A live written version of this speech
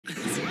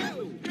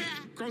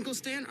Grunkle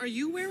Stan, are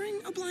you wearing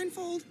a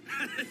blindfold?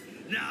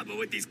 Nah, but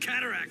with these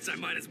cataracts, I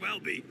might as well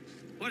be.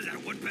 What is that, a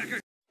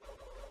woodpecker?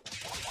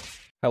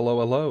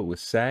 Hello, hello,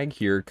 Sag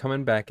here,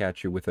 coming back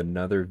at you with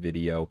another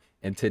video,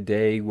 and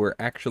today we're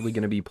actually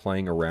going to be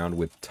playing around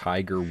with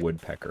Tiger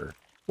Woodpecker.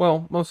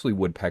 Well, mostly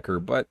Woodpecker,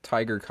 but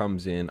Tiger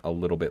comes in a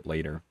little bit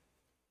later.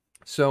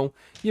 So,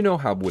 you know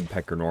how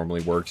Woodpecker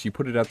normally works. You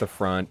put it at the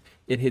front,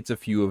 it hits a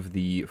few of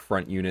the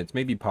front units,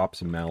 maybe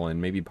pops a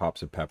melon, maybe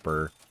pops a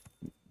pepper,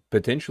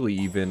 potentially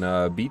even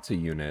beats a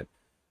unit.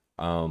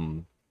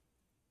 But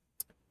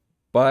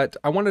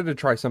I wanted to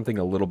try something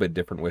a little bit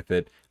different with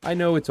it. I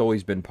know it's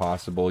always been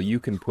possible.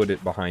 You can put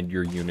it behind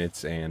your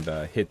units and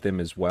hit them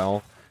as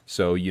well.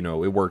 So, you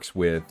know, it works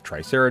with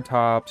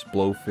Triceratops,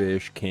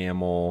 Blowfish,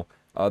 Camel,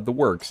 the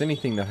works,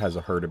 anything that has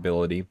a herd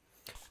ability.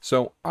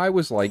 So I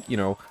was like, you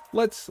know,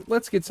 let's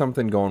get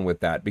something going with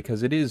that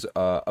because it is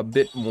a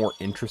bit more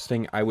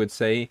interesting, I would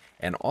say,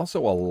 and also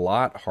a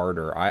lot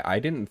harder. I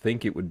didn't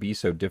think it would be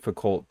so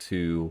difficult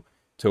to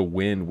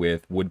win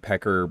with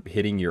Woodpecker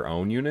hitting your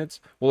own units.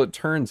 Well, it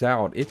turns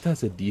out it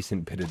does a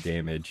decent bit of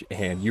damage,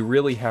 and you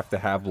really have to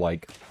have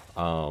like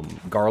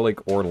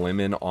garlic or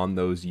lemon on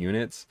those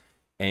units.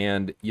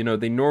 And, you know,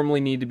 they normally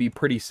need to be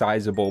pretty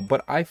sizable,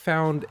 but I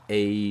found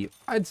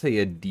I'd say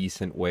a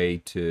decent way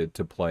to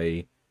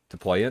play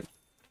it.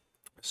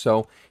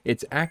 So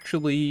it's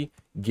actually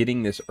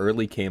getting this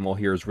early camel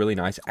here is really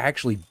nice.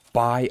 Actually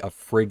buy a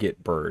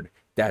frigate bird.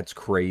 That's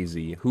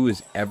crazy. Who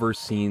has ever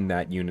seen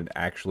that unit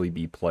actually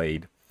be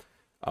played?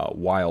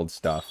 Wild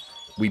stuff.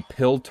 We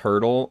pill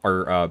turtle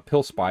or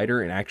pill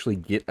spider and actually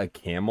get a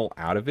camel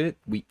out of it.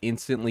 We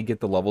instantly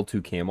get the level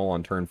 2 camel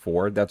on turn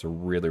 4. That's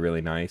really,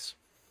 really nice.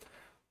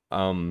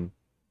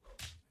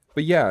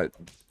 But yeah,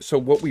 so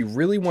what we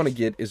really want to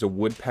get is a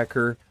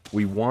woodpecker.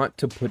 We want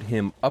to put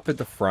him up at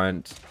the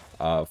front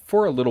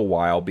for a little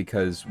while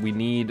because we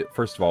need,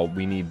 first of all,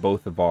 we need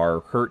both of our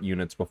hurt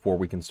units before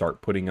we can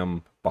start putting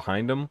them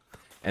behind them.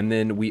 And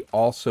then we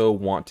also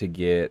want to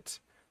get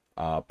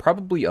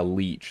probably a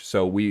leech.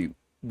 So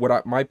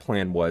my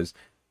plan was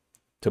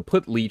to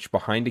put leech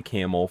behind a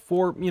camel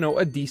for, you know,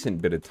 a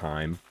decent bit of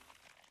time.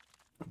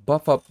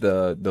 Buff up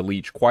the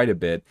leech quite a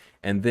bit,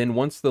 and then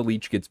once the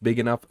leech gets big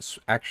enough,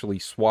 actually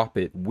swap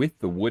it with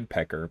the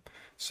woodpecker.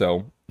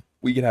 So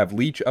we can have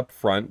leech up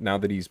front now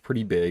that he's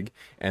pretty big,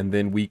 and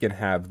then we can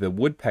have the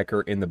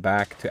woodpecker in the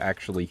back to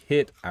actually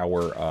hit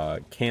our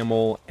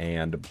camel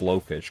and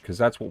blowfish, because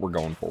that's what we're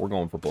going for. We're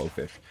going for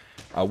blowfish.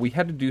 We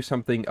had to do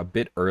something a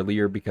bit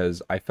earlier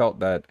because I felt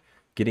that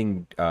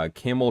getting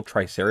camel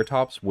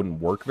triceratops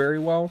wouldn't work very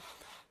well.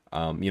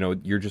 You know,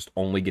 you're just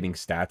only getting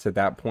stats at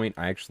that point.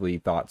 I actually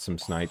thought some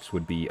snipes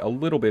would be a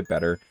little bit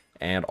better,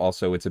 and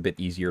also it's a bit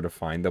easier to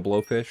find the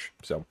blowfish.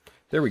 So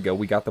there we go,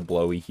 we got the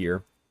blowy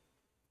here.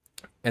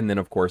 And then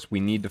of course we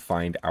need to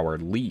find our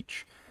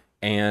leech,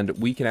 and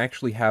we can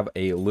actually have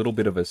a little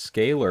bit of a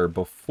scaler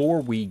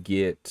before we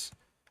get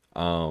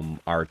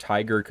our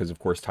tiger, because of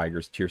course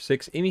tiger's tier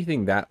 6.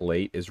 Anything that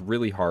late is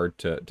really hard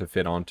to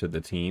fit onto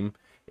the team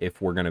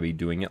if we're going to be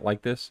doing it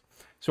like this.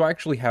 So I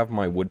actually have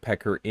my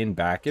woodpecker in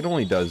back. It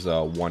only does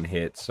one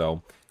hit,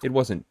 so it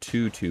wasn't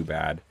too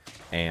bad.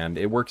 And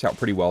it works out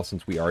pretty well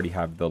since we already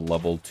have the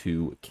level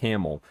 2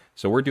 camel.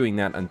 So we're doing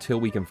that until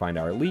we can find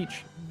our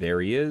leech.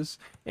 There he is.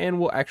 And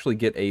we'll actually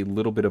get a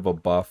little bit of a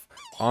buff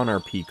on our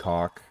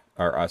peacock,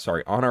 or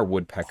sorry, on our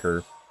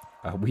woodpecker.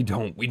 We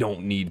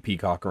don't need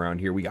peacock around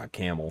here. We got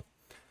camel.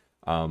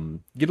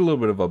 Get a little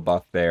bit of a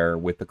buff there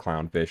with the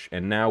clownfish.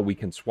 And now we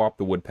can swap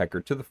the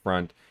woodpecker to the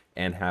front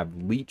and have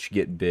leech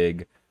get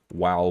big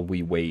while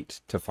we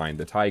wait to find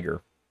the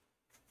tiger.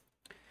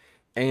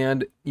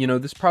 And, you know,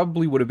 this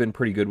probably would have been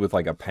pretty good with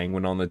like a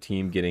penguin on the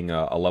team, getting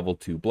a level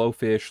 2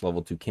 blowfish,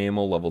 level 2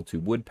 camel, level 2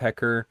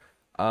 woodpecker.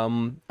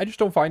 I just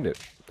don't find it.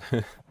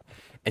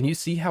 And you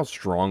see how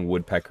strong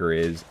woodpecker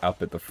is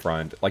up at the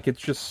front. Like,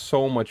 it's just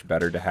so much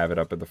better to have it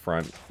up at the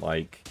front.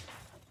 Like,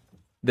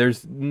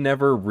 there's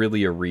never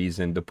really a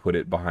reason to put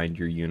it behind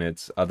your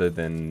units other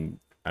than,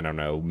 I don't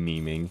know,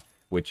 memeing,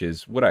 which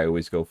is what I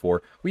always go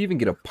for. We even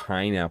get a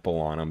pineapple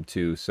on them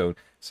too. So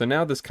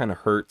now this kind of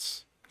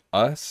hurts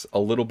us a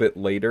little bit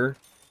later,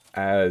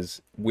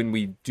 as when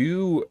we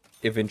do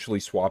eventually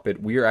swap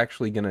it, we are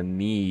actually going to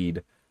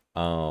need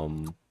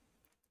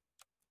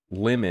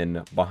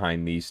lemon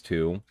behind these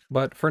two.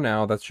 But for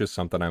now, that's just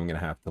something I'm going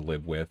to have to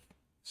live with.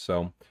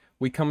 So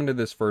we come into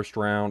this first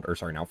round, or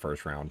sorry, not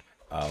first round.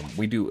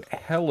 We do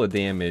hella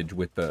damage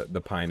with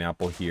the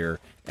pineapple here,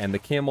 and the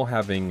camel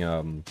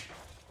having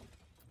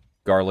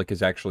garlic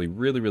is actually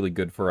really, really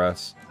good for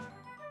us.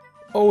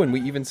 Oh, and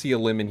we even see a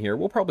lemon here.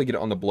 We'll probably get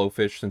it on the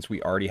blowfish since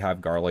we already have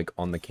garlic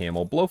on the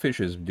camel. Blowfish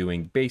is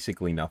doing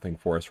basically nothing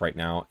for us right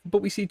now.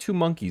 But we see 2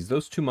 monkeys.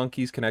 Those 2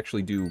 monkeys can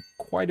actually do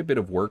quite a bit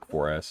of work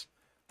for us.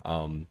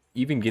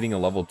 Even getting a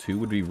level 2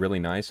 would be really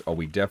nice. Oh,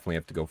 we definitely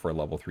have to go for a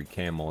level 3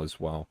 camel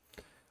as well.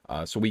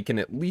 So we can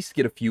at least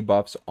get a few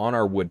buffs on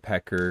our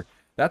woodpecker.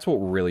 That's what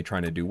we're really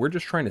trying to do. We're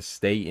just trying to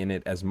stay in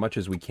it as much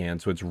as we can.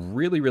 So it's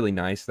really, really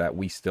nice that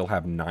we still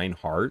have 9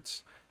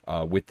 hearts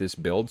with this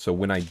build. So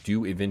when I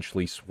do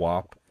eventually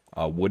swap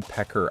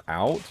woodpecker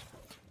out,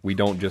 we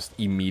don't just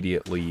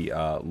immediately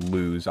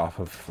lose off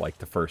of like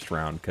the first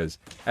round, because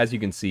as you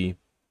can see,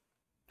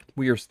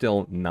 we are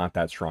still not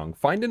that strong.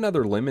 Find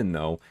another lemon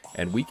though,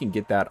 and we can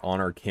get that on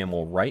our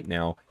camel right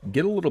now.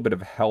 Get a little bit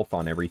of health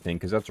on everything,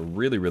 because that's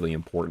really, really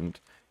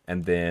important.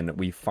 And then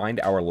we find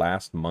our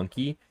last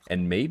monkey,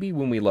 and maybe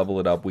when we level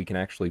it up, we can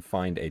actually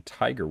find a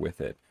tiger with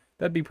it.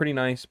 That'd be pretty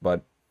nice,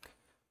 but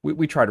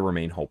we try to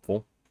remain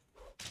hopeful.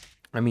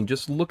 I mean,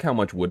 just look how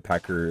much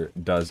Woodpecker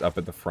does up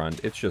at the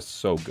front. It's just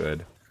so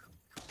good.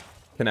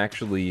 Can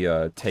actually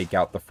take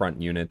out the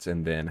front units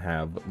and then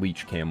have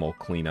Leech Camel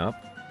clean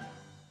up.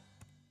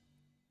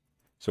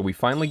 So we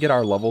finally get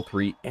our level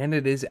 3, and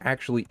it is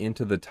actually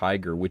into the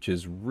tiger, which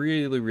is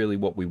really, really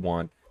what we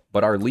want.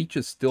 But our leech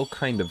is still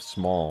kind of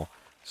small,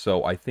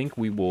 so I think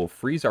we will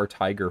freeze our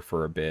tiger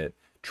for a bit.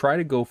 Try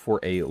to go for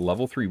a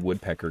level 3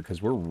 woodpecker,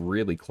 because we're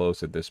really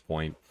close at this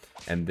point.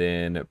 And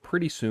then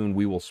pretty soon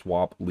we will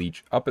swap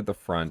leech up at the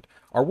front.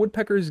 Our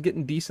woodpecker is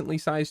getting decently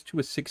sized to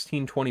a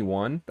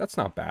 1621. That's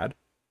not bad.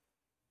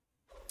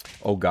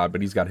 Oh god,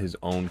 but he's got his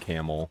own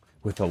camel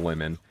with a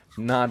lemon.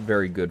 Not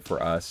very good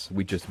for us.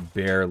 We just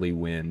barely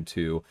win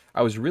too.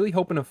 I was really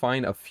hoping to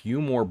find a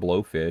few more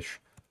blowfish.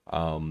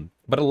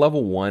 But a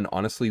level 1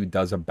 honestly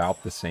does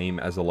about the same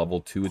as a level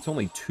 2. It's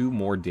only 2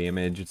 more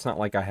damage. It's not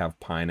like I have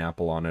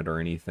pineapple on it or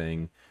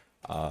anything.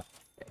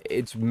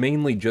 It's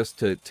mainly just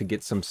to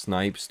get some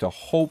snipes to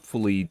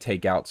hopefully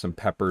take out some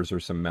peppers or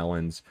some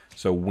melons.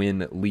 So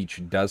when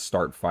Leech does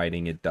start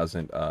fighting, it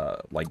doesn't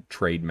like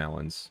trade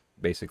melons.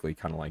 Basically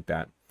kind of like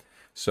that.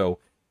 So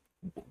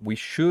we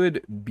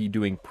should be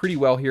doing pretty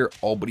well here.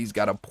 Oh, but he's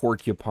got a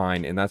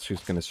porcupine, and that's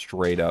just going to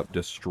straight up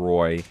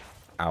destroy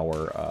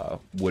our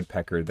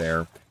woodpecker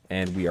there.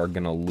 And we are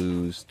going to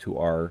lose to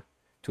a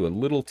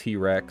little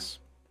T-Rex.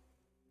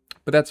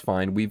 But that's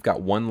fine. We've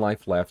got 1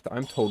 life left.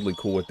 I'm totally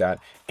cool with that.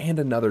 And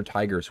another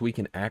tiger, so we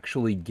can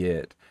actually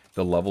get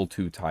the level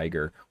 2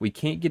 tiger. We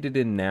can't get it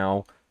in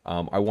now.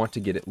 I want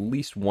to get at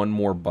least 1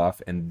 more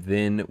buff, and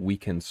then we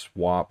can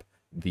swap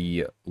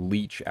the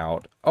leech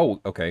out.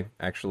 Oh, okay.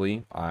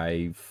 Actually,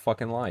 I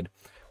fucking lied.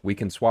 We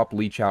can swap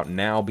leech out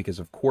now because,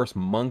 of course,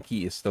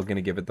 monkey is still going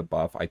to give it the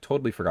buff. I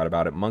totally forgot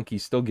about it. Monkey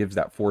still gives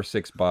that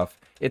 4-6 buff.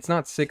 It's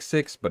not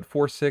 6-6, but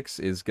 4-6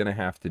 is going to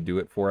have to do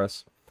it for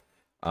us.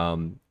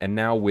 And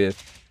now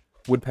with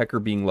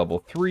woodpecker being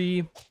level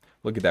 3,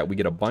 look at that. We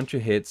get a bunch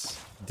of hits.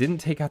 Didn't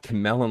take out the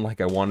melon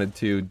like I wanted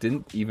to.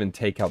 Didn't even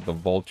take out the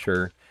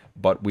vulture.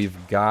 But we've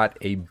got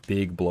a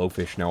big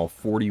blowfish now,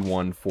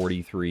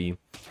 41-43.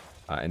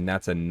 And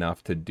that's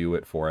enough to do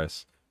it for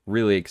us.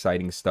 Really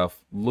exciting stuff.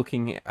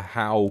 Looking at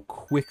how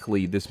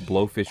quickly this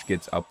blowfish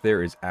gets up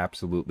there is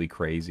absolutely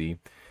crazy.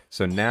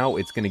 So now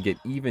it's going to get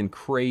even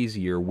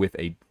crazier with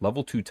a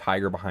level 2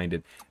 tiger behind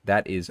it.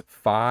 That is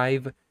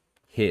 5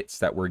 hits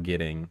that we're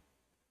getting.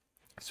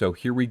 So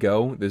here we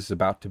go. This is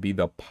about to be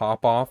the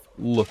pop-off.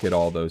 Look at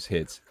all those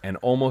hits. And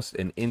almost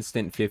an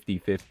instant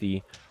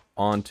 50-50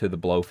 onto the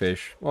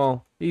blowfish.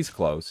 Well, he's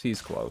close.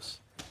 He's close.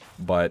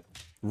 But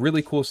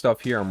really cool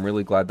stuff here. I'm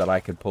really glad that I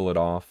could pull it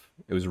off.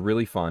 It was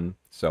really fun.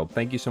 So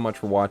thank you so much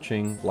for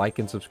watching. Like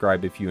and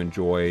subscribe if you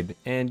enjoyed.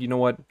 And you know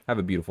what? Have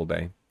a beautiful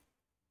day.